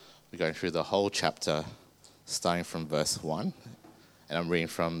We're going through the whole chapter, starting from verse 1, and I'm reading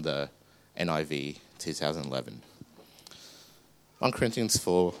from the NIV 2011. 1 Corinthians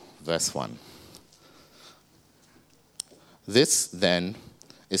 4, verse 1. This, then,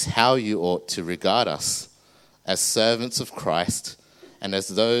 is how you ought to regard us, as servants of Christ and as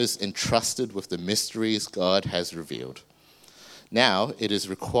those entrusted with the mysteries God has revealed. Now it is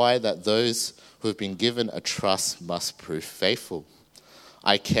required that those who have been given a trust must prove faithful.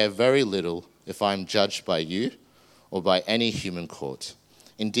 I care very little if I am judged by you or by any human court.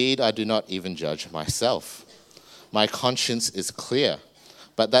 Indeed, I do not even judge myself. My conscience is clear,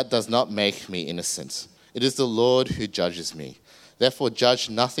 but that does not make me innocent. It is the Lord who judges me. Therefore, judge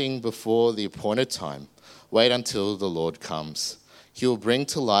nothing before the appointed time. Wait until the Lord comes. He will bring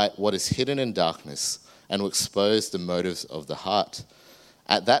to light what is hidden in darkness and will expose the motives of the heart.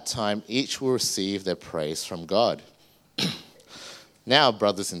 At that time, each will receive their praise from God. Now,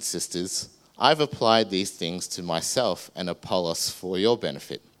 brothers and sisters, I've applied these things to myself and Apollos for your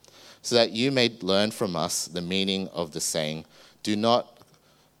benefit, so that you may learn from us the meaning of the saying, do not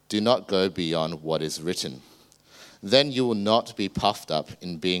go beyond what is written. Then you will not be puffed up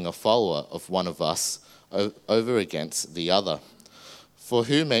in being a follower of one of us over against the other. For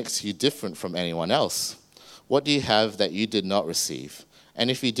who makes you different from anyone else? What do you have that you did not receive?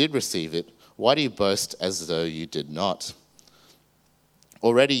 And if you did receive it, why do you boast as though you did not?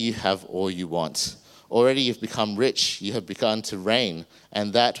 Already you have all you want. Already you've become rich. You have begun to reign,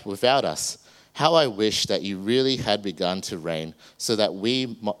 and that without us. How I wish that you really had begun to reign, so that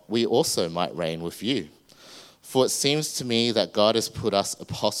we also might reign with you. For it seems to me that God has put us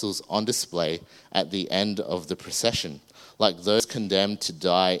apostles on display at the end of the procession, like those condemned to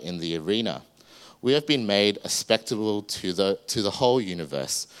die in the arena. We have been made a spectacle to the whole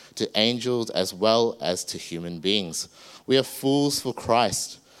universe, to angels as well as to human beings. We are fools for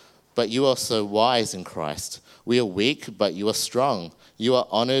Christ, but you are so wise in Christ. We are weak, but you are strong. You are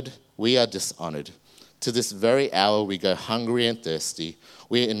honored, we are dishonored. To this very hour we go hungry and thirsty.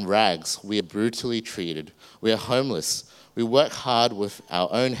 We are in rags, we are brutally treated. We are homeless. We work hard with our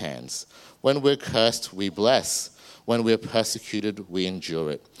own hands. When we're cursed, we bless. When we're persecuted, we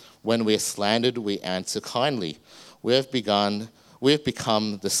endure it. When we're slandered, we answer kindly. We have become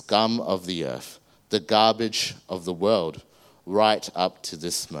the scum of the earth, the garbage of the world, right up to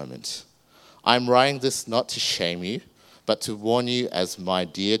this moment. I'm writing this not to shame you, but to warn you as my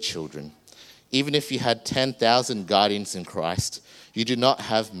dear children. Even if you had 10,000 guardians in Christ, you do not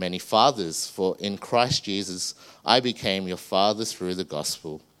have many fathers, for in Christ Jesus I became your father through the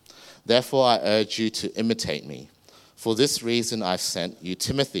gospel. Therefore I urge you to imitate me. For this reason I've sent you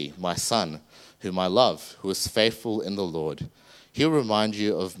Timothy, my son, whom I love, who is faithful in the Lord. He'll remind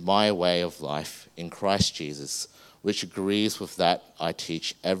you of my way of life in Christ Jesus, which agrees with that I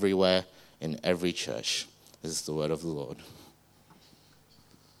teach everywhere in every church. This is the word of the Lord.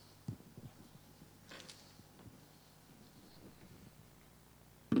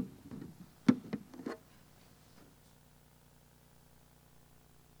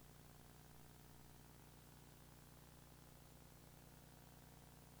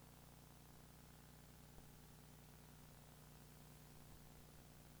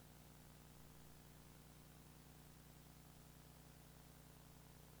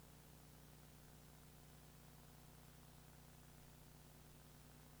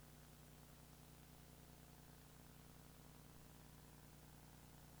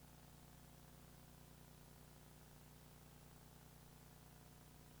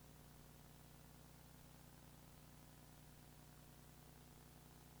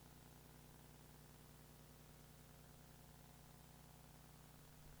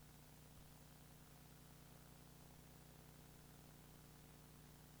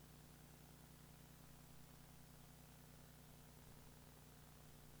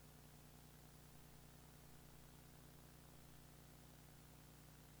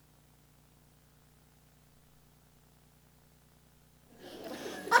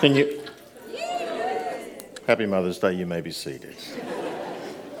 Happy Mother's Day, you may be seated.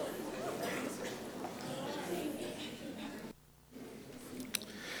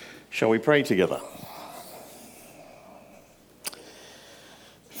 Shall we pray together?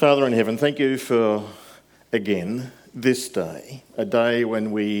 Father in heaven, thank you for, again, this day, a day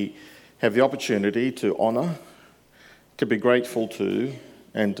when we have the opportunity to honour, to be grateful to,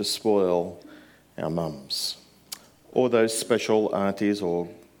 and to spoil our mums, or those special aunties or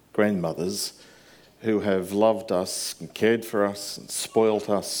grandmothers who have loved us and cared for us and spoilt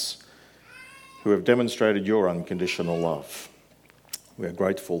us, who have demonstrated your unconditional love. We are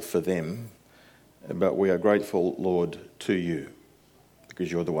grateful for them, but we are grateful, Lord, to you,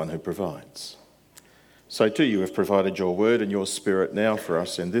 because you're the one who provides. So too you have provided your word and your spirit now for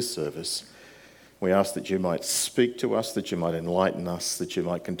us in this service. We ask that you might speak to us, that you might enlighten us, that you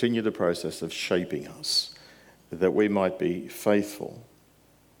might continue the process of shaping us, that we might be faithful,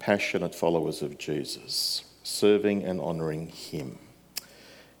 passionate followers of Jesus, serving and honouring him.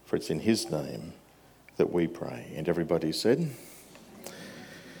 For it's in his name that we pray. And everybody said?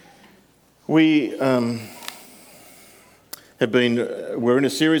 We're in a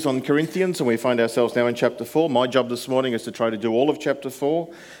series on Corinthians, and we find ourselves now in chapter 4. My job this morning is to try to do all of chapter 4.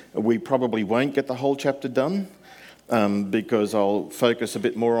 We probably won't get the whole chapter done because I'll focus a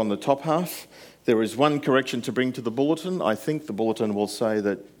bit more on the top half. There is one correction to bring to the bulletin. I think the bulletin will say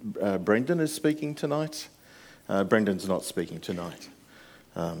that Brendan is speaking tonight. Brendan's not speaking tonight.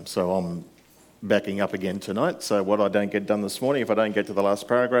 So I'm backing up again tonight. So what I don't get done this morning, if I don't get to the last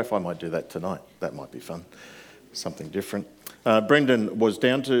paragraph, I might do that tonight. That might be fun. Something different. Brendan was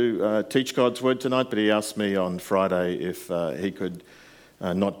down to teach God's word tonight, but he asked me on Friday if he could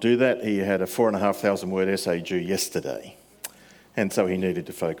not do that. He had a 4,500 word essay due yesterday, and so he needed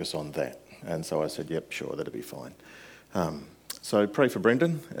to focus on that. And so I said, yep, sure, that'll be fine. So pray for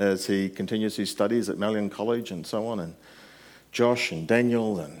Brendan as he continues his studies at Malyon College and so on, and Josh and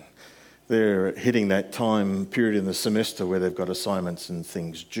Daniel, and they're hitting that time period in the semester where they've got assignments and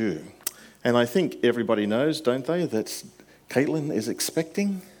things due. And I think everybody knows, don't they, that Caitlin is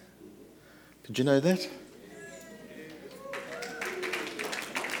expecting? Did you know that?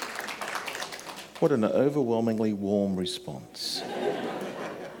 What an overwhelmingly warm response.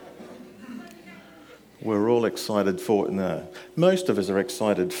 We're all excited for it. No, most of us are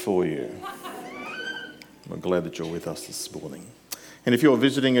excited for you. We're glad that you're with us this morning. And if you're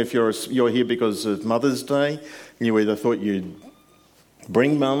visiting, if you're here because of Mother's Day, and you either thought you'd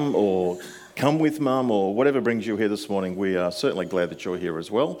bring mum or come with mum or whatever brings you here this morning, we are certainly glad that you're here as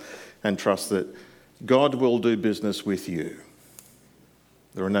well and trust that God will do business with you.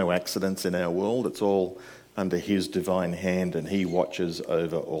 There are no accidents in our world. It's all under his divine hand, and he watches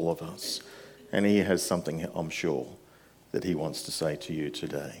over all of us. And he has something, I'm sure, that he wants to say to you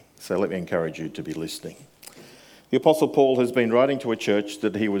today. So let me encourage you to be listening. The Apostle Paul has been writing to a church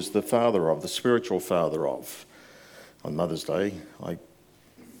that he was the father of, the spiritual father of. On Mother's Day, I'd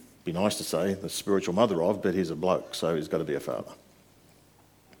be nice to say the spiritual mother of, but he's a bloke, so he's got to be a father.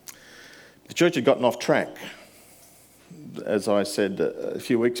 The church had gotten off track. As I said a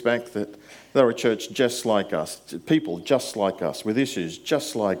few weeks back, that they're a church just like us, people just like us, with issues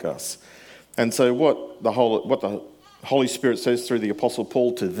just like us. And so what the Holy Spirit says through the Apostle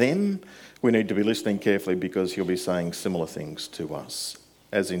Paul to them, we need to be listening carefully because he'll be saying similar things to us,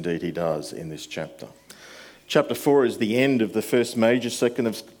 as indeed he does in this chapter. Chapter 4 is the end of the first major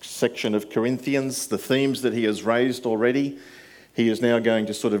section of Corinthians. The themes that he has raised already, he is now going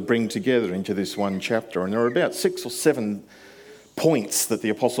to sort of bring together into this one chapter. And there are about 6 or 7 points that the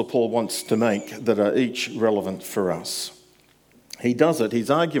Apostle Paul wants to make that are each relevant for us. He does it,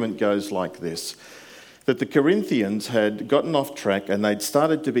 his argument goes like this, that the Corinthians had gotten off track and they'd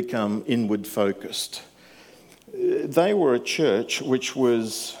started to become inward focused. They were a church which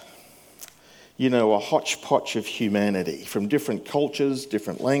was, a hodgepodge of humanity from different cultures,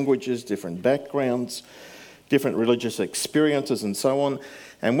 different languages, different backgrounds, different religious experiences and so on.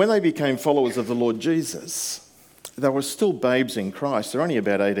 And when they became followers of the Lord Jesus, they were still babes in Christ. They're only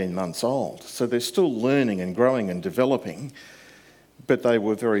about 18 months old. So they're still learning and growing and developing, but they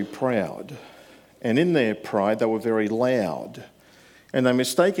were very proud. And in their pride, they were very loud. And they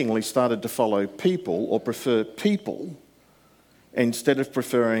mistakenly started to follow people or prefer people instead of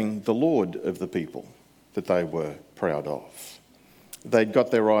preferring the Lord of the people that they were proud of. They'd got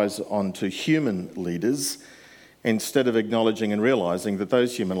their eyes onto human leaders instead of acknowledging and realising that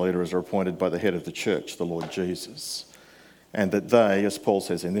those human leaders are appointed by the head of the church, the Lord Jesus, and that they, as Paul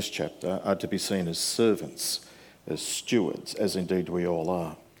says in this chapter, are to be seen as servants, as stewards, as indeed we all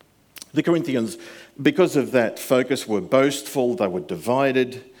are. The Corinthians, because of that focus, were boastful, they were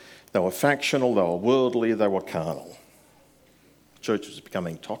divided, they were factional, they were worldly, they were carnal. The church was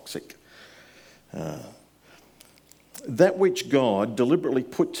becoming toxic. That which God deliberately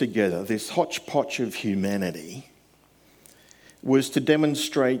put together, this hodgepodge of humanity, was to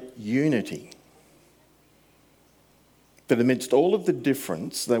demonstrate unity. That amidst all of the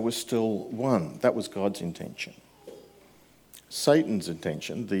difference, they were still one. That was God's intention. Satan's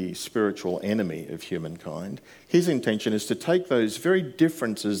intention, the spiritual enemy of humankind, his intention is to take those very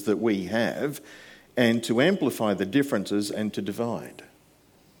differences that we have and to amplify the differences and to divide.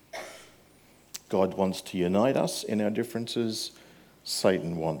 God wants to unite us in our differences.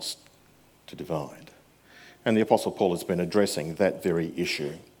 Satan wants to divide. And the Apostle Paul has been addressing that very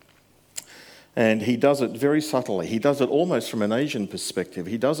issue. And he does it very subtly. He does it almost from an Asian perspective.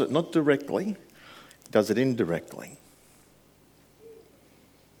 He does it not directly, he does it indirectly.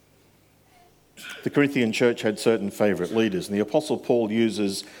 The Corinthian church had certain favourite leaders, and the Apostle Paul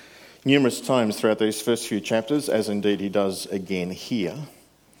uses numerous times throughout these first few chapters, as indeed he does again here.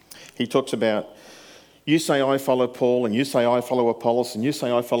 He talks about, you say I follow Paul, and you say I follow Apollos, and you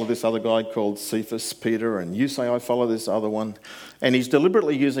say I follow this other guy called Cephas, Peter, and you say I follow this other one. And he's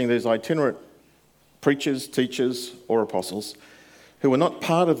deliberately using these itinerant preachers, teachers, or apostles who are not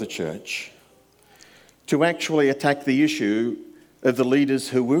part of the church to actually attack the issue of the leaders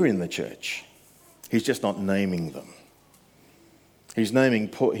who were in the church. He's just not naming them. He's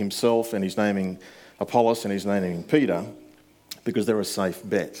naming himself, and he's naming Apollos, and he's naming Peter because they're a safe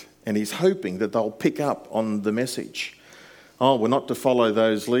bet. And he's hoping that they'll pick up on the message. Oh, we're not to follow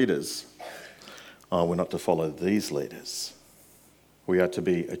those leaders. Oh, we're not to follow these leaders. We are to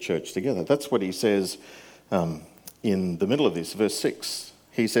be a church together. That's what he says in the middle of this, verse 6.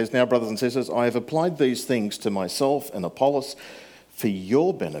 He says, now, brothers and sisters, I have applied these things to myself and Apollos for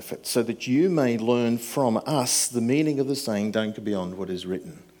your benefit, so that you may learn from us the meaning of the saying, don't go beyond what is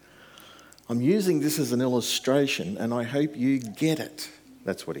written. I'm using this as an illustration, and I hope you get it.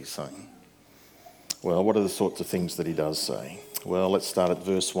 That's what he's saying. Well, what are the sorts of things that he does say? Well, let's start at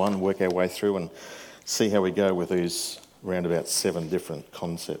verse 1, work our way through and see how we go with these around about 7 different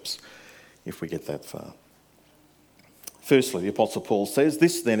concepts, if we get that far. Firstly, the Apostle Paul says,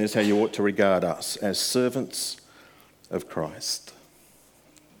 this then is how you ought to regard us, as servants of Christ.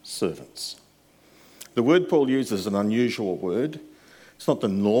 Servants. The word Paul uses is an unusual word. It's not the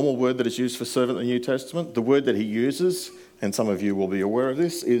normal word that is used for servant in the New Testament. The word that he uses, and some of you will be aware of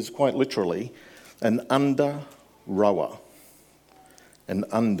this, is quite literally an under-rower. An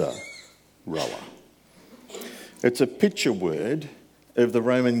under-rower. It's a picture word of the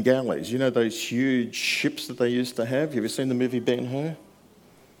Roman galleys. You know those huge ships that they used to have? Have you seen the movie Ben-Hur?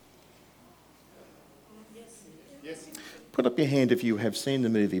 Yes. Put up your hand if you have seen the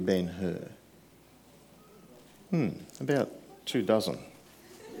movie Ben-Hur. About 2 dozen.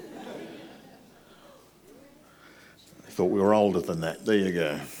 I thought we were older than that. There you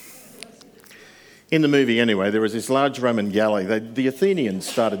go. In the movie anyway, there was this large Roman galley. The Athenians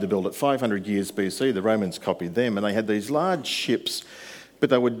started to build it 500 years BC. The Romans copied them, and they had these large ships, but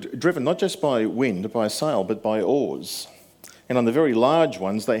they were driven not just by wind, by sail, but by oars. And on the very large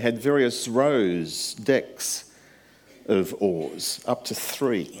ones, they had various rows, decks of oars, up to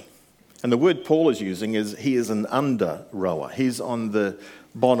 3. And the word Paul is using is he is an under-rower. He's on the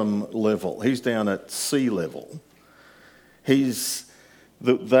bottom level. He's down at sea level.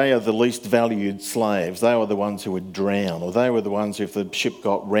 They are the least valued slaves. They were the ones who would drown, or they were the ones who, if the ship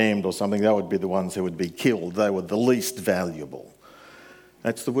got rammed or something, they would be the ones who would be killed. They were the least valuable.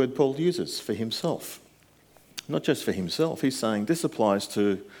 That's the word Paul uses for himself. Not just for himself. He's saying this applies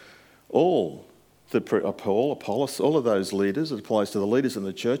to all Paul, Apollos, all of those leaders. It applies to the leaders in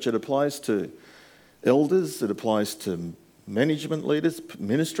the church. It applies to elders. It applies to management leaders,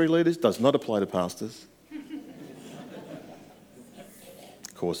 ministry leaders. Does not apply to pastors.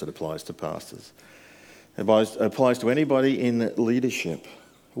 Of course, it applies to pastors. It applies to anybody in leadership.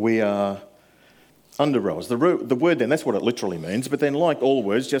 We are under-rowers. The word then, that's what it literally means. But then, like all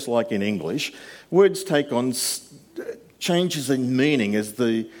words, just like in English, words take on changes in meaning as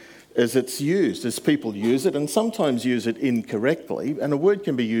it's used, as people use it, and sometimes use it incorrectly. And a word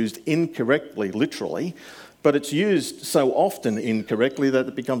can be used incorrectly, literally, but it's used so often incorrectly that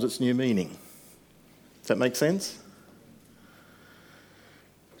it becomes its new meaning. Does that make sense?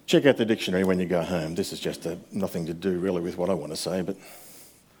 Check out the dictionary when you go home. This is just nothing to do really with what I want to say, but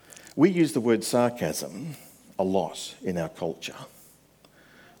we use the word sarcasm a lot in our culture,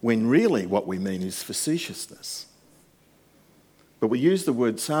 when really what we mean is facetiousness. But we use the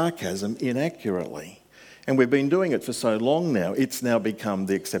word sarcasm inaccurately, and we've been doing it for so long now, it's now become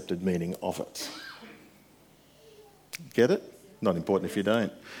the accepted meaning of it. Get it? Not important if you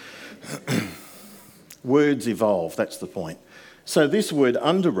don't. Words evolve, that's the point. So this word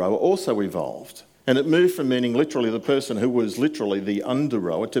under-rower also evolved, and it moved from meaning literally the person who was literally the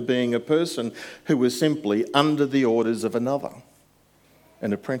under-rower to being a person who was simply under the orders of another,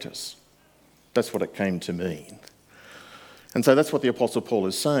 an apprentice. That's what it came to mean. And so that's what the Apostle Paul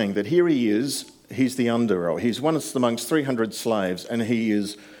is saying, that here he is, he's the under-rower. He's one amongst 300 slaves, and he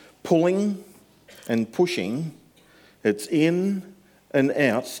is pulling and pushing. It's in and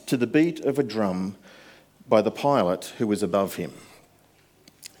out to the beat of a drum by the pilot who was above him.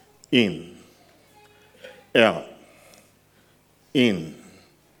 In, out,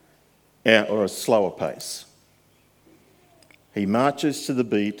 or a slower pace. He marches to the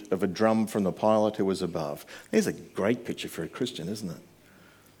beat of a drum from the pilot who is above. There's a great picture for a Christian, isn't it?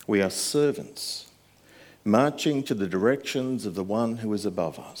 We are servants, marching to the directions of the one who is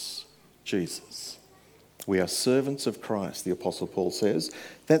above us, Jesus. We are servants of Christ, the Apostle Paul says.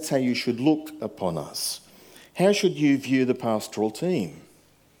 That's how you should look upon us. How should you view the pastoral team?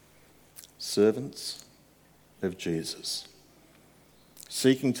 Servants of Jesus,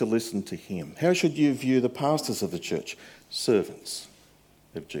 seeking to listen to him. How should you view the pastors of the church? Servants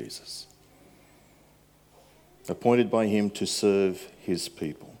of Jesus, appointed by him to serve his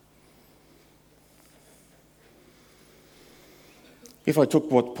people. If I took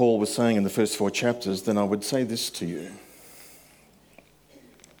what Paul was saying in the first 4 chapters, then I would say this to you.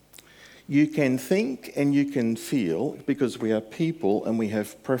 You can think and you can feel, because we are people and we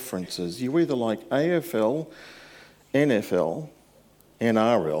have preferences. You either like AFL, NFL,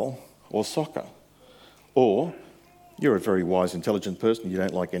 NRL, or soccer. Or you're a very wise, intelligent person, you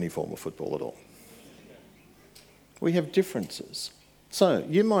don't like any form of football at all. We have differences. So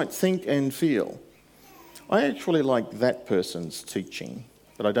you might think and feel, I actually like that person's teaching,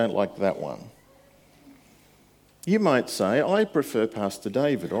 but I don't like that one. You might say, I prefer Pastor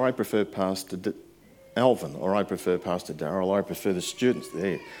David, or I prefer Pastor Alvin, or I prefer Pastor Darrell, or I prefer the students.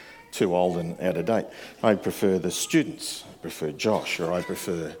 They're too old and out of date. I prefer the students. I prefer Josh, or I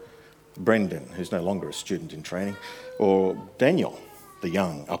prefer Brendan, who's no longer a student in training, or Daniel, the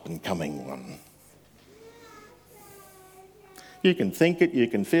young, up-and-coming one. You can think it, you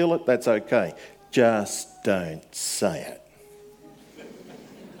can feel it, that's okay. Just don't say it.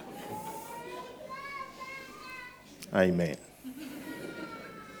 Amen.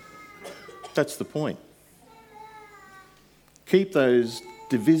 That's the point. Keep those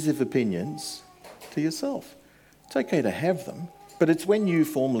divisive opinions to yourself. It's okay to have them, but it's when you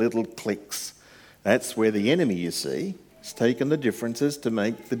form little cliques. That's where the enemy, you see, has taken the differences to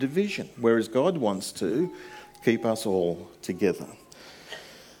make the division, whereas God wants to keep us all together.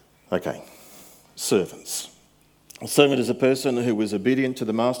 Okay, servants. A servant is a person who is obedient to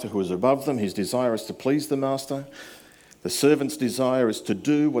the master who is above them. His desire is to please the master. The servant's desire is to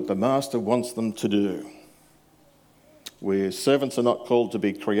do what the master wants them to do. Where servants are not called to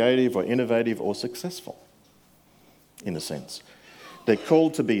be creative or innovative or successful, in a sense. They're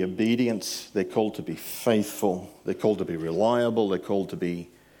called to be obedient, they're called to be faithful, they're called to be reliable, they're called to be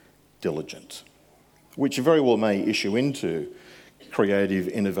diligent, which very well may issue into creative,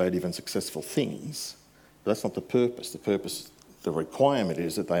 innovative and successful things, but that's not the purpose. The requirement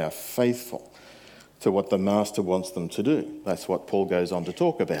is that they are faithful to what the master wants them to do. That's what Paul goes on to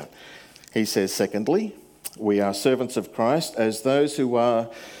talk about. He says, secondly, we are servants of Christ as those who are,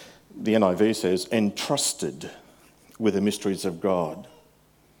 the NIV says, entrusted with the mysteries of God.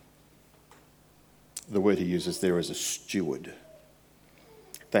 The word he uses there is a steward.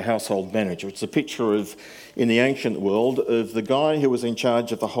 The household manager. It's a picture of, in the ancient world, of the guy who was in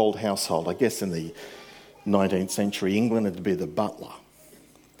charge of the whole household. I guess in the 19th century England, it'd be the butler.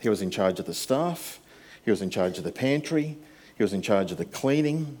 He was in charge of the staff. He was in charge of the pantry. He was in charge of the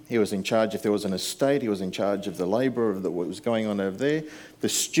cleaning. He was in charge, if there was an estate, he was in charge of the labour of what was going on over there. The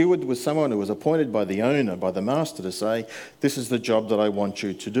steward was someone who was appointed by the owner, by the master, to say, this is the job that I want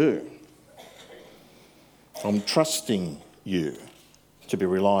you to do. I'm trusting you to be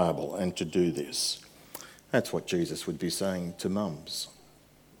reliable and to do this. That's what Jesus would be saying to mums.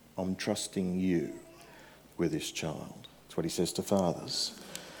 I'm trusting you with this child. That's what he says to fathers.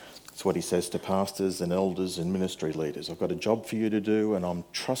 It's what he says to pastors and elders and ministry leaders. I've got a job for you to do and I'm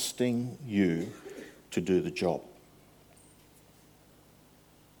trusting you to do the job.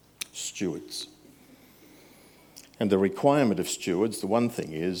 Stewards. And the requirement of stewards, the one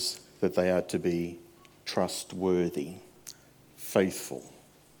thing is that they are to be trustworthy, faithful,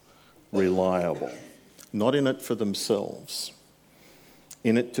 reliable, not in it for themselves,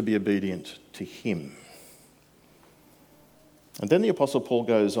 in it to be obedient to him. And then the Apostle Paul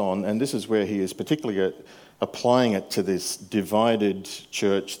goes on, and this is where he is particularly applying it to this divided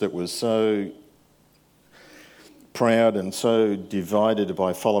church that was so proud and so divided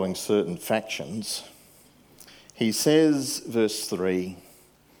by following certain factions. He says, verse 3,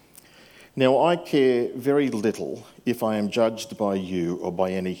 now I care very little if I am judged by you or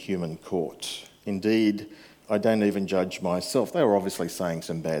by any human court. Indeed, I don't even judge myself. They were obviously saying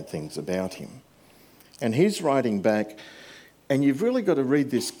some bad things about him. And he's writing back, and you've really got to read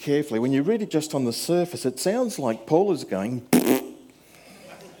this carefully. When you read it just on the surface, it sounds like Paul is going,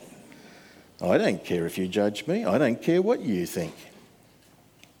 I don't care if you judge me. I don't care what you think.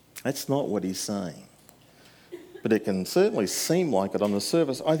 That's not what he's saying. But it can certainly seem like it on the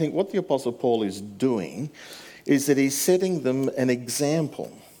surface. I think what the Apostle Paul is doing is that he's setting them an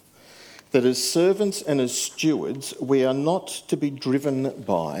example that as servants and as stewards, we are not to be driven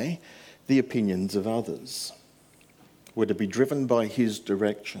by the opinions of others. We're to be driven by his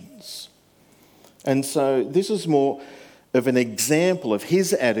directions. And so this is more of an example of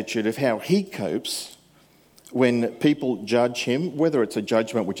his attitude, of how he copes when people judge him, whether it's a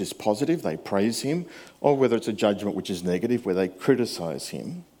judgment which is positive, they praise him, or whether it's a judgment which is negative, where they criticise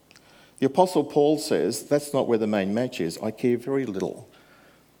him. The Apostle Paul says, that's not where the main match is. I care very little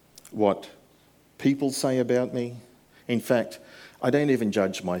what people say about me. In fact, I don't even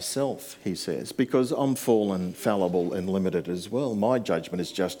judge myself, he says, because I'm fallen, fallible and limited as well. My judgment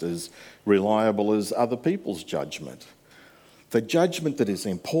is just as reliable as other people's judgment. The judgment that is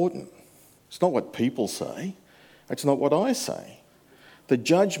important, it's not what people say, it's not what I say. The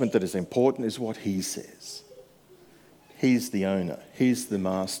judgment that is important is what he says. He's the owner, he's the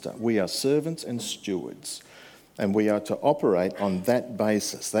master. We are servants and stewards, and we are to operate on that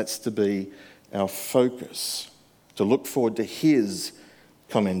basis. That's to be our focus, to look forward to his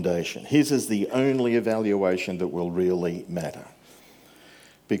commendation. His is the only evaluation that will really matter,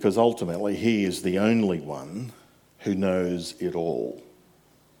 because ultimately he is the only one who knows it all.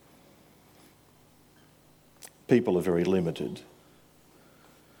 People are very limited.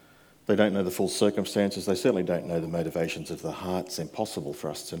 They don't know the full circumstances. They certainly don't know the motivations of the heart. It's impossible for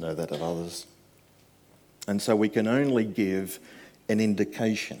us to know that of others. And so we can only give an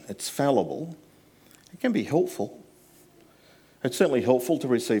indication. It's fallible. It can be helpful. It's certainly helpful to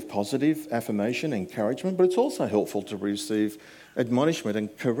receive positive affirmation, encouragement, but it's also helpful to receive admonishment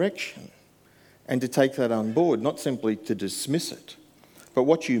and correction and to take that on board, not simply to dismiss it. But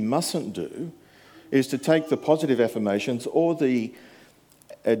what you mustn't do is to take the positive affirmations or the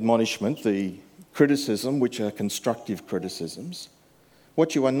admonishment, the criticism, which are constructive criticisms.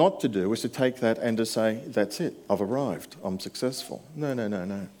 What you are not to do is to take that and to say, that's it, I've arrived, I'm successful.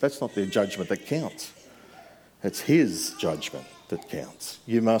 No. That's not the judgment that counts. It's his judgment that counts.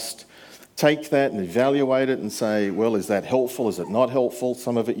 You must take that and evaluate it and say, well, is that helpful? Is it not helpful?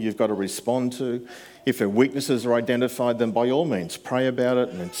 Some of it you've got to respond to. If there are weaknesses are identified, then by all means, pray about it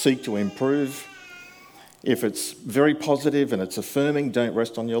and seek to improve. If it's very positive and it's affirming, don't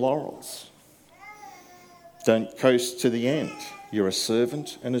rest on your laurels. Don't coast to the end. You're a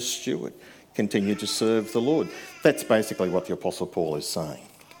servant and a steward. Continue to serve the Lord. That's basically what the Apostle Paul is saying.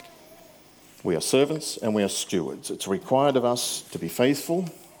 We are servants and we are stewards. It's required of us to be faithful.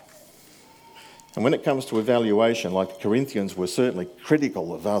 And when it comes to evaluation, like the Corinthians were certainly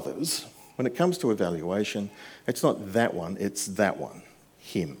critical of others, when it comes to evaluation, it's not that one, it's that one,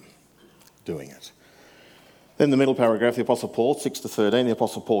 him doing it. Then the middle paragraph, the Apostle Paul, 6-13, the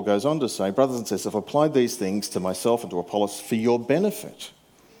Apostle Paul goes on to say, brothers and sisters, I've applied these things to myself and to Apollos for your benefit.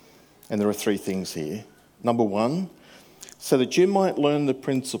 And there are three things here. Number one, so that you might learn the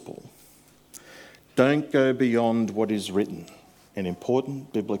principle. Don't go beyond what is written. An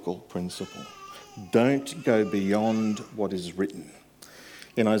important biblical principle. Don't go beyond what is written.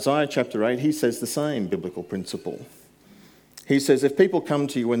 In Isaiah chapter 8, he says the same biblical principle. He says, if people come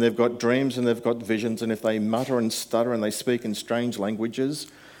to you when they've got dreams and they've got visions, and if they mutter and stutter and they speak in strange languages,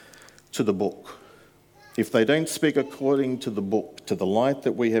 to the book. If they don't speak according to the book, to the light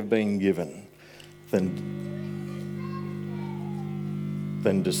that we have been given, then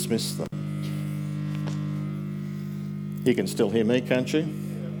dismiss them. You can still hear me, can't you?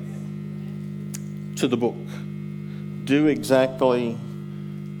 To the book. Do exactly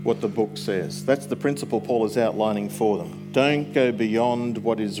what the book says. That's the principle Paul is outlining for them. Don't go beyond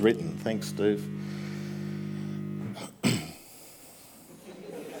what is written. Thanks, Steve. I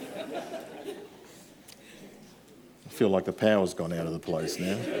feel like the power's gone out of the place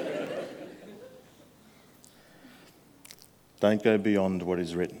now. Don't go beyond what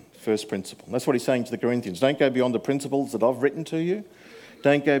is written. First principle. That's what he's saying to the Corinthians. Don't go beyond the principles that I've written to you.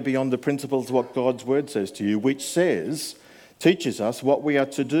 Don't go beyond the principles of what God's word says to you, which teaches us what we are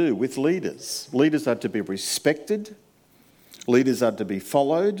to do with leaders. Leaders are to be respected. Leaders are to be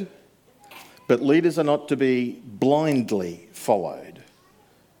followed. But leaders are not to be blindly followed.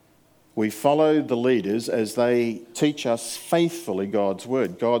 We follow the leaders as they teach us faithfully God's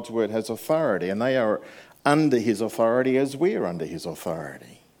word. God's word has authority, and they are under his authority as we are under his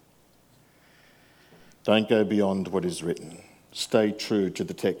authority. Don't go beyond what is written. Stay true to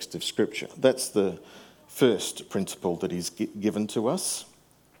the text of Scripture. That's the first principle that he's given to us.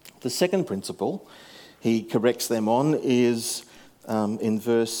 The second principle he corrects them on is in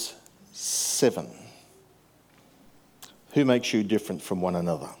verse 7. Who makes you different from one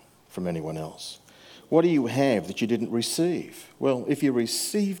another, from anyone else? What do you have that you didn't receive? Well, if you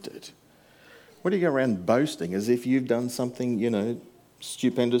received it, What do you go around boasting as if you've done something,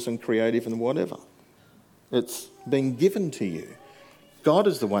 stupendous and creative and whatever? It's been given to you. God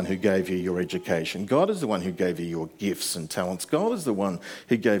is the one who gave you your education. God is the one who gave you your gifts and talents. God is the one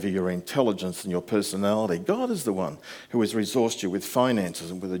who gave you your intelligence and your personality. God is the one who has resourced you with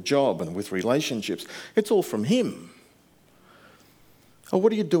finances and with a job and with relationships. It's all from him. Oh,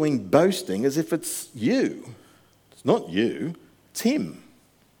 what are you doing boasting as if it's you? It's not you, it's him.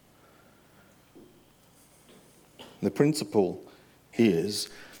 The principle is,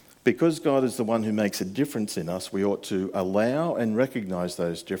 because God is the one who makes a difference in us, we ought to allow and recognise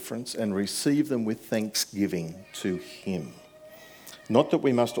those differences and receive them with thanksgiving to him. Not that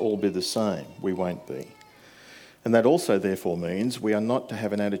we must all be the same, we won't be. And that also therefore means we are not to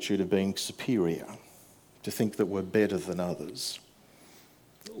have an attitude of being superior, to think that we're better than others.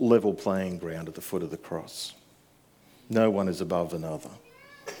 Level playing ground at the foot of the cross. No one is above another.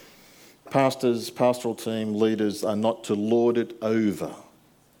 Pastors, pastoral team, leaders are not to lord it over.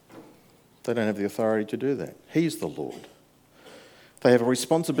 They don't have the authority to do that. He's the Lord. They have a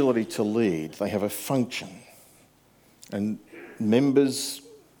responsibility to lead. They have a function. And members,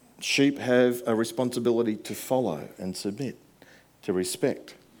 sheep, have a responsibility to follow and submit, to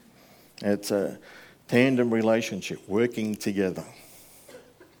respect. It's a tandem relationship, working together.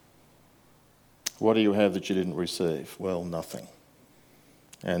 What do you have that you didn't receive? Well, nothing.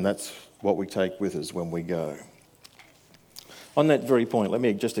 And that's what we take with us when we go. On that very point, let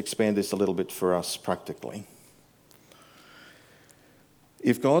me just expand this a little bit for us practically.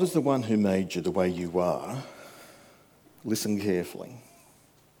 If God is the one who made you the way you are, listen carefully,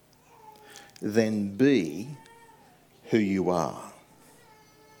 then be who you are.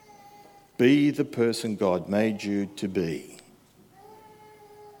 Be the person God made you to be.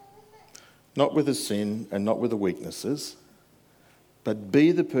 Not with a sin and not with the weaknesses, but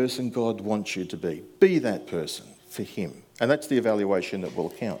be the person God wants you to be. Be that person for him. And that's the evaluation that will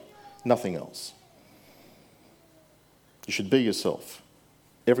count, nothing else. You should be yourself.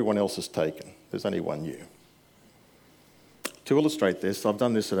 Everyone else is taken. There's only one you. To illustrate this, I've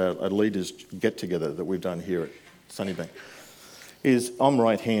done this at a leaders' get-together that we've done here at Sunnybank, is I'm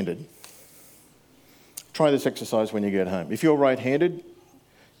right-handed. Try this exercise when you get home. If you're right-handed,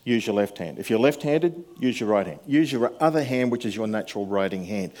 use your left hand. If you're left-handed, use your right hand. Use your other hand, which is your natural writing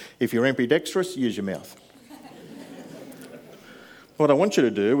hand. If you're ambidextrous, use your mouth. What I want you to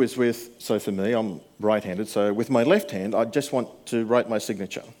do is so for me, I'm right-handed, so with my left hand, I just want to write my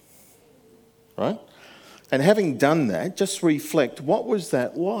signature, right? And having done that, just reflect, what was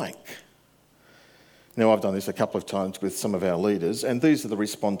that like? Now, I've done this a couple of times with some of our leaders, and these are the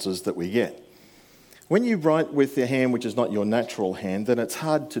responses that we get. When you write with the hand which is not your natural hand, then it's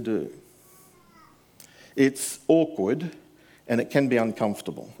hard to do. It's awkward, and it can be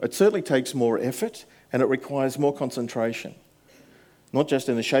uncomfortable. It certainly takes more effort, and it requires more concentration. Not just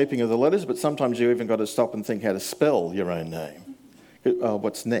in the shaping of the letters, but sometimes you even got to stop and think how to spell your own name.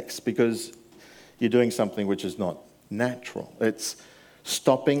 What's next? Because you're doing something which is not natural. It's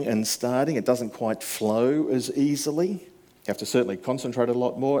stopping and starting. It doesn't quite flow as easily. You have to certainly concentrate a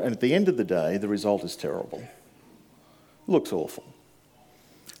lot more. And at the end of the day, the result is terrible. It looks awful.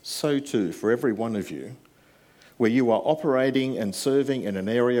 So too, for every one of you, where you are operating and serving in an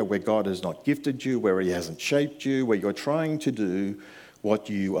area where God has not gifted you, where he hasn't shaped you, where you're trying to do what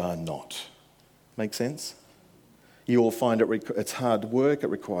you are not. Make sense? You will find it's hard work, it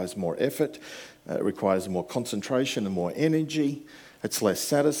requires more effort, it requires more concentration and more energy, it's less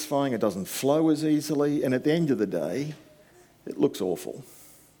satisfying, it doesn't flow as easily, and at the end of the day, it looks awful.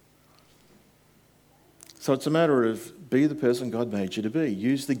 So it's a matter of be the person God made you to be.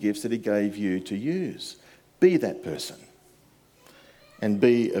 Use the gifts that he gave you to use. Be that person and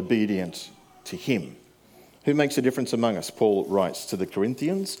be obedient to him. Who makes a difference among us? Paul writes to the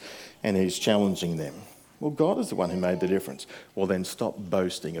Corinthians and he's challenging them. Well, God is the one who made the difference. Well, then stop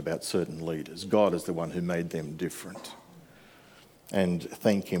boasting about certain leaders. God is the one who made them different. And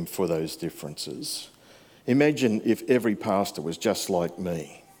thank him for those differences. Imagine if every pastor was just like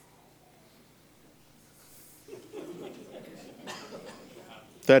me.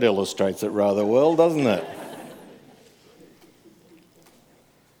 That illustrates it rather well, doesn't it?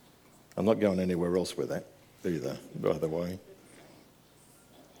 I'm not going anywhere else with that either, by the way.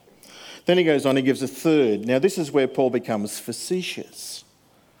 Then he goes on, he gives a third. Now, this is where Paul becomes facetious,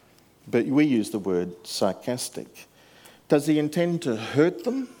 but we use the word sarcastic. Does he intend to hurt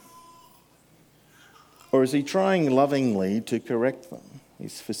them? Or is he trying lovingly to correct them?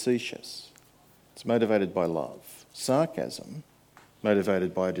 He's facetious. It's motivated by love. Sarcasm,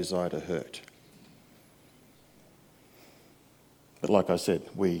 motivated by a desire to hurt. But like I said,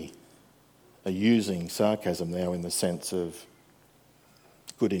 we are using sarcasm now in the sense of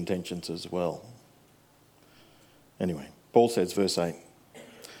good intentions as well. Anyway, Paul says, verse 8,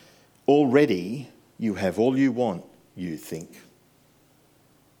 already you have all you want, you think.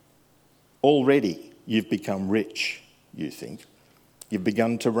 Already you've become rich, you think. You've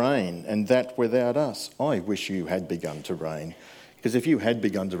begun to reign, and that without us. I wish you had begun to reign. Because if you had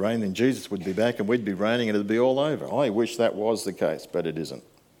begun to reign, then Jesus would be back and we'd be reigning and it'd be all over. I wish that was the case, but it isn't.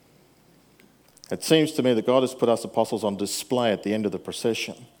 It seems to me that God has put us apostles on display at the end of the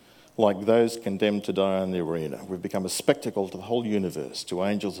procession, like those condemned to die in the arena. We've become a spectacle to the whole universe, to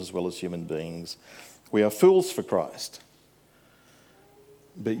angels as well as human beings. We are fools for Christ.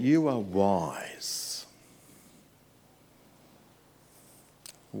 But you are wise.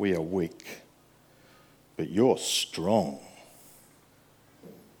 We are weak, but you're strong.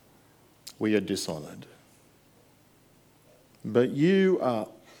 We are dishonoured, but you are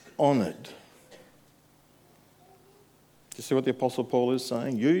honoured. Do you see what the Apostle Paul is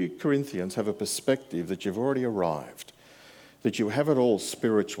saying? You Corinthians have a perspective that you've already arrived, that you have it all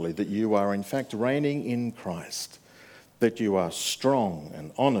spiritually, that you are in fact reigning in Christ, that you are strong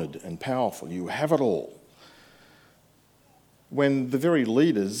and honoured and powerful. You have it all. When the very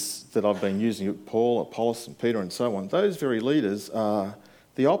leaders that I've been using, Paul, Apollos and Peter and so on, those very leaders are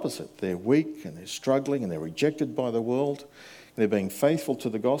the opposite. They're weak and they're struggling and they're rejected by the world. They're being faithful to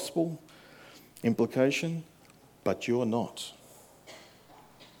the gospel. Implication, but you're not.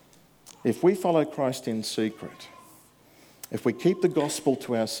 If we follow Christ in secret, if we keep the gospel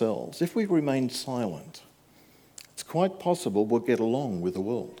to ourselves, if we remain silent, it's quite possible we'll get along with the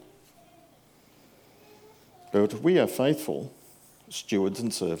world. But if we are faithful stewards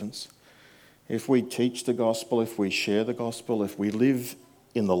and servants, if we teach the gospel, if we share the gospel, if we live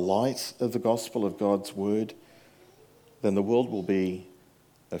in the light of the gospel of God's word, then the world will be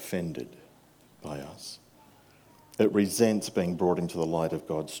offended by us. It resents being brought into the light of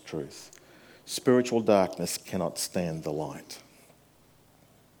God's truth. Spiritual darkness cannot stand the light.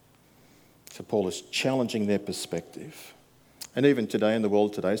 So Paul is challenging their perspective. And even today, in the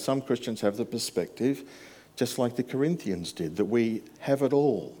world today, some Christians have the perspective, just like the Corinthians did, that we have it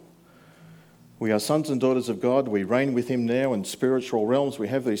all. We are sons and daughters of God. We reign with him now in spiritual realms. We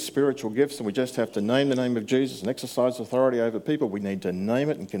have these spiritual gifts and we just have to name the name of Jesus and exercise authority over people. We need to name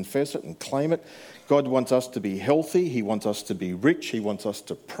it and confess it and claim it. God wants us to be healthy. He wants us to be rich. He wants us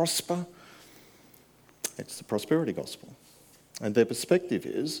to prosper. It's the prosperity gospel. And their perspective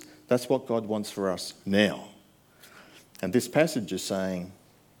is that's what God wants for us now. And this passage is saying,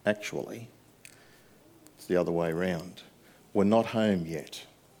 actually, it's the other way around. We're not home yet.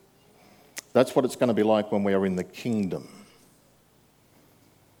 That's what it's going to be like when we are in the kingdom.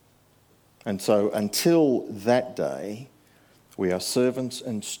 And so until that day, we are servants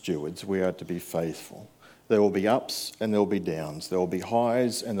and stewards. We are to be faithful. There will be ups and there will be downs. There will be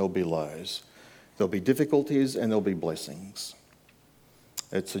highs and there will be lows. There will be difficulties and there will be blessings.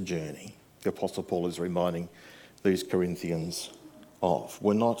 It's a journey. The Apostle Paul is reminding these Corinthians of.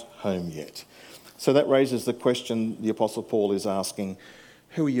 We're not home yet. So that raises the question the Apostle Paul is asking,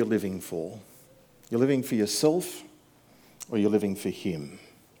 who are you living for? You're living for yourself or you're living for him?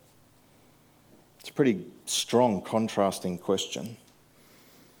 It's a pretty strong, contrasting question.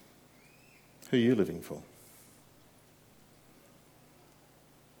 Who are you living for?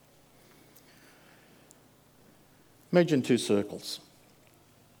 Imagine two circles.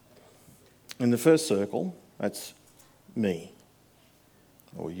 In the first circle, that's me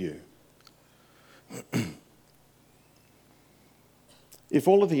or you. If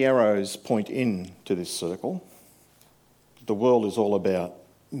all of the arrows point in to this circle, the world is all about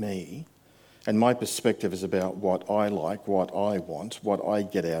me, and my perspective is about what I like, what I want, what I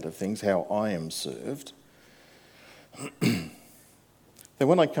get out of things, how I am served, then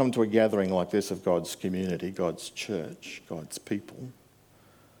when I come to a gathering like this of God's community, God's church, God's people,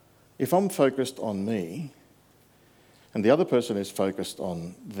 if I'm focused on me, and the other person is focused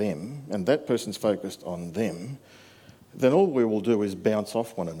on them, and that person's focused on them, then all we will do is bounce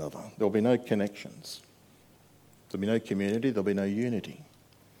off one another. There'll be no connections. There'll be no community, there'll be no unity.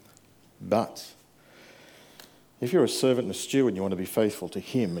 But if you're a servant and a steward and you want to be faithful to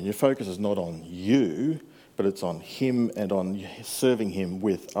him, and your focus is not on you, but it's on him and on serving him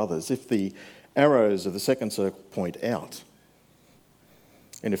with others, if the arrows of the second circle point out,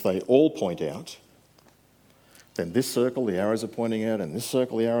 and if they all point out, then this circle the arrows are pointing out, and this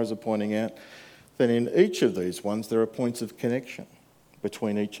circle the arrows are pointing out, then in each of these ones there are points of connection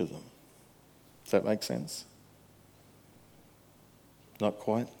between each of them. Does that make sense? Not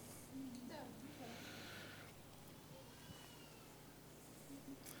quite?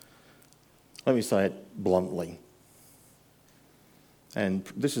 Let me say it bluntly. And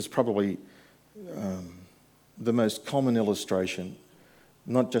this is probably the most common illustration,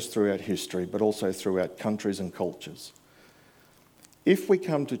 not just throughout history, but also throughout countries and cultures. If we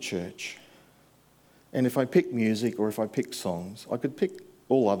come to church, and if I pick music or if I pick songs, I could pick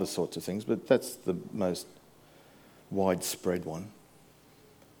all other sorts of things, but that's the most widespread one.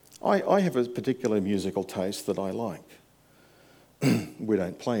 I have a particular musical taste that I like. We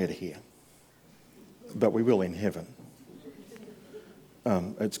don't play it here, but we will in heaven.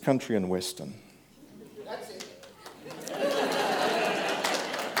 It's country and western. That's it.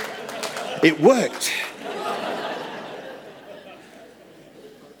 It worked.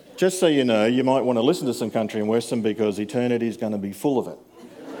 Just so you know, you might want to listen to some country and western because eternity is going to be full of it.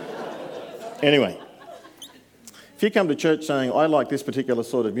 Anyway, if you come to church saying, I like this particular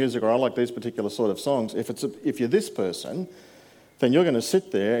sort of music or I like these particular sort of songs, if you're this person, then you're going to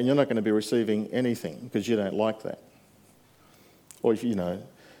sit there and you're not going to be receiving anything because you don't like that. Or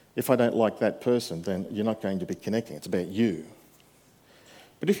if I don't like that person, then you're not going to be connecting. It's about you.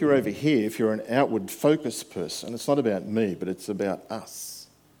 But if you're over here, if you're an outward focused person, it's not about me, but it's about us.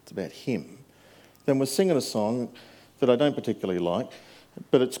 It's about him. Then we're singing a song that I don't particularly like,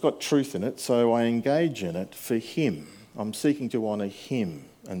 but it's got truth in it, so I engage in it for him. I'm seeking to honour him,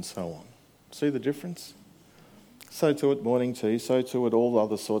 and so on. See the difference? So too at morning tea, so too at all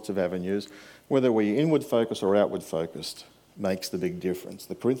other sorts of avenues. Whether we're inward focused or outward focused makes the big difference.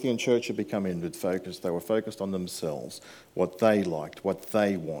 The Corinthian church had become inward focused. They were focused on themselves, what they liked, what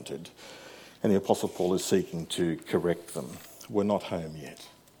they wanted. And the Apostle Paul is seeking to correct them. We're not home yet.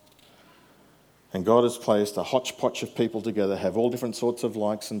 And God has placed a hodgepodge of people together, have all different sorts of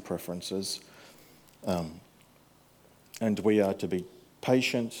likes and preferences. And we are to be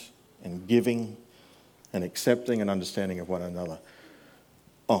patient and giving and accepting and understanding of one another.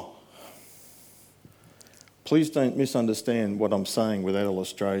 Please don't misunderstand what I'm saying with that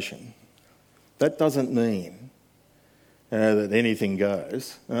illustration. That doesn't mean that anything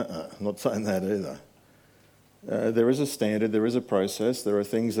goes. I'm not saying that either. There is a standard, there is a process, there are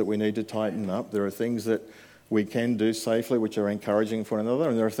things that we need to tighten up, there are things that we can do safely which are encouraging for one another,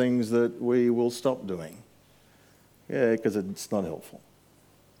 and there are things that we will stop doing. Yeah, because it's not helpful.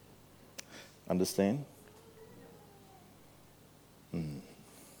 Understand?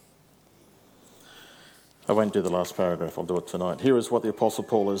 I won't do the last paragraph, I'll do it tonight. Here is what the Apostle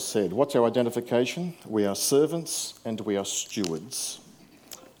Paul has said. What's our identification? We are servants and we are stewards.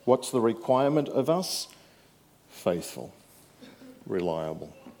 What's the requirement of us? Faithful,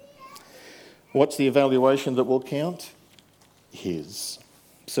 reliable. What's the evaluation that will count? His.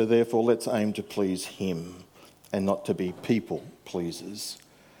 So therefore, let's aim to please him and not to be people pleasers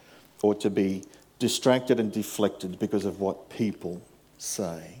or to be distracted and deflected because of what people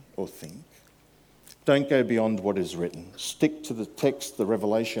say or think. Don't go beyond what is written. Stick to the text, the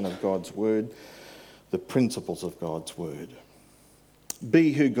revelation of God's word, the principles of God's word.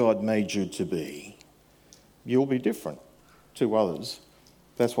 Be who God made you to be. You'll be different to others.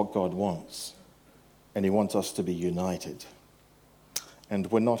 That's what God wants. And he wants us to be united. And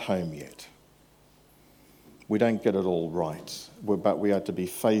we're not home yet. We don't get it all right, but we are to be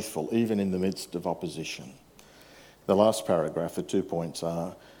faithful even in the midst of opposition. The last paragraph, the 2 points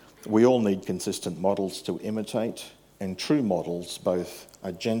are, we all need consistent models to imitate, and true models both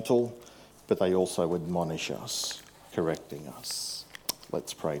are gentle, but they also admonish us, correcting us.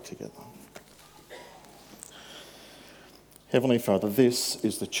 Let's pray together. Heavenly Father, this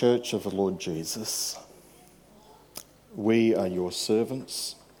is the church of the Lord Jesus. We are your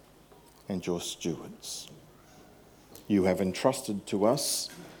servants and your stewards. You have entrusted to us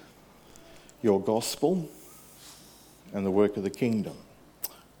your gospel and the work of the kingdom.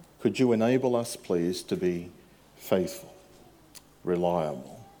 Could you enable us, please, to be faithful,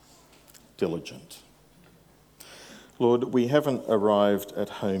 reliable, diligent? Lord, we haven't arrived at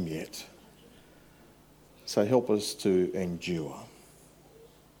home yet, so help us to endure.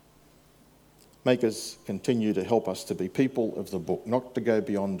 Make us continue to help us to be people of the book, not to go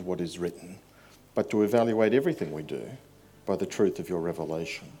beyond what is written, but to evaluate everything we do by the truth of your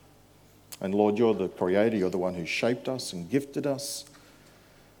revelation. And Lord, you're the creator, you're the one who shaped us and gifted us.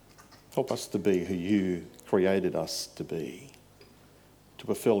 Help us to be who you created us to be, to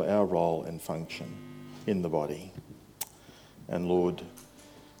fulfill our role and function in the body. And Lord,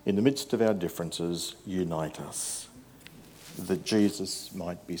 in the midst of our differences, unite us, that Jesus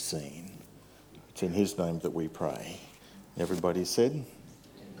might be seen. It's in his name that we pray. Everybody said?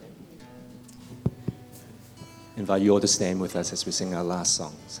 Invite you all to stand with us as we sing our last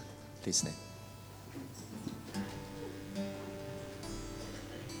songs. Please stand.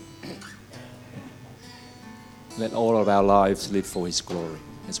 Let all of our lives live for His glory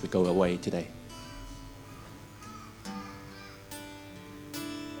as we go away today.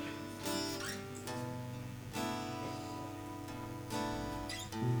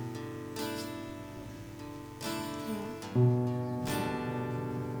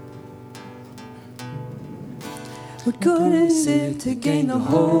 What good is it to gain the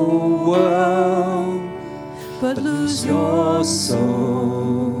whole world but lose your soul?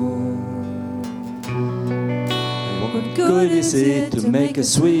 What good is it to make a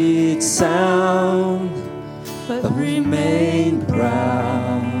sweet sound but remain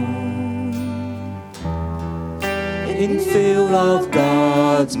proud? In field of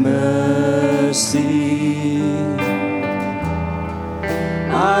God's mercy,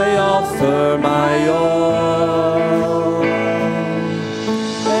 I offer my all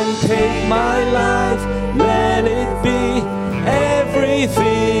and take my life, let it be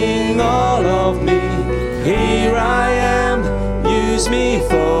everything, all of me. Here I am, use me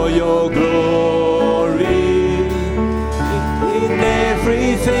for your glory. In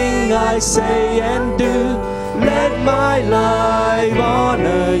everything I say and do, let my life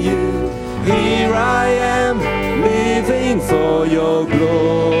honor you. Here I am, living for your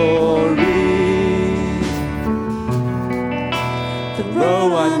glory. The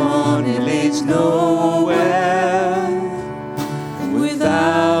road I'm on, it leads nowhere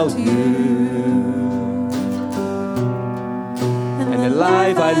without you. And the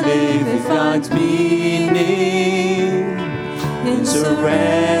life I live, it finds meaning in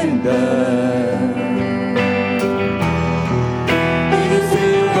surrender.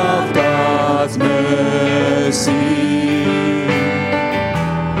 God's mercy,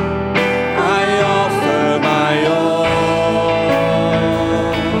 I offer my all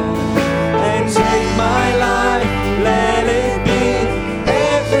and take my life, let it be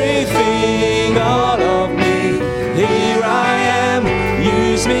everything, all of me. Here I am,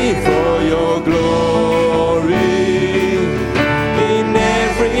 use me for your glory. In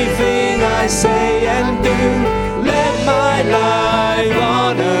everything I say and do, let my life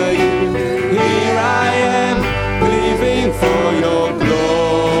honor you. Here I am, living for your glory.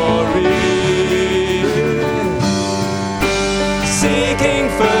 Seeking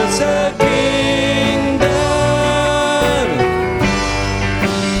first the kingdom.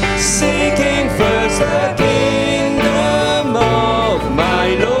 Seeking first the kingdom of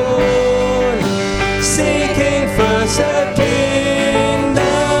my Lord. Seeking first the kingdom.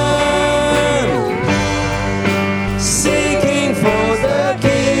 Seeking for the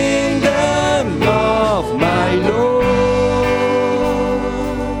kingdom of my Lord.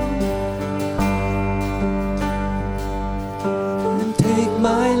 And take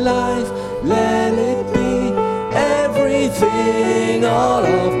my life, let it be everything, all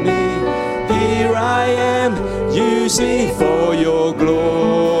of me. Here I am, use me for your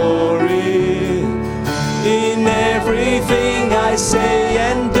glory. In everything I say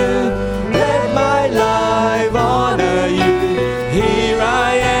and do, let my life honor you. Here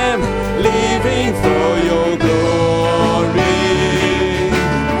I am, living for your glory.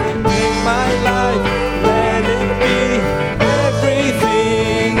 In my life, let it be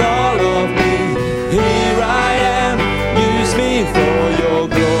everything, all of me. Here I am, use me for your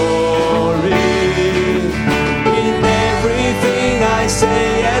glory. In everything I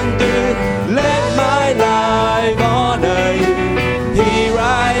say and do, let my life honor you. Here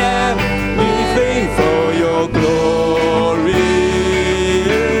I am, living for your glory.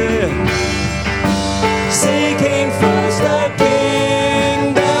 Seeking first the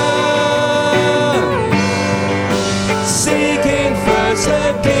kingdom. Seeking first the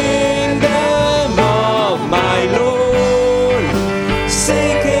kingdom of my Lord.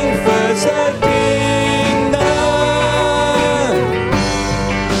 Seeking first the kingdom.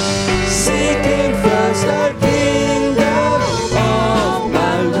 Seeking first the kingdom of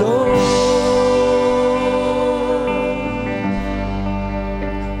my Lord.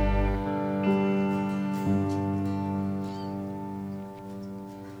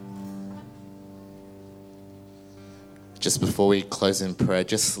 Just before we close in prayer,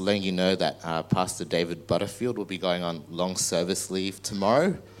 just letting you know that Pastor David Butterfield will be going on long service leave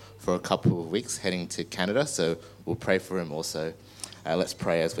tomorrow for a couple of weeks, heading to Canada. So we'll pray for him also. Let's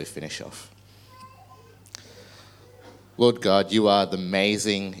pray as we finish off. Lord God, you are the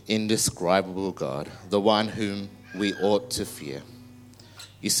amazing, indescribable God, the one whom we ought to fear.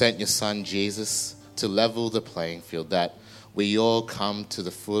 You sent your Son, Jesus, to level the playing field, that we all come to the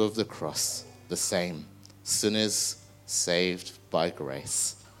foot of the cross, the same, sinners saved by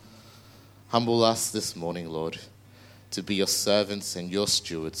grace. Humble us this morning, Lord, to be your servants and your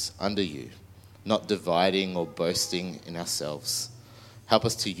stewards under you, not dividing or boasting in ourselves. Help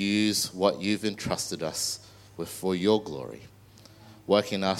us to use what you've entrusted us with for your glory. Work in us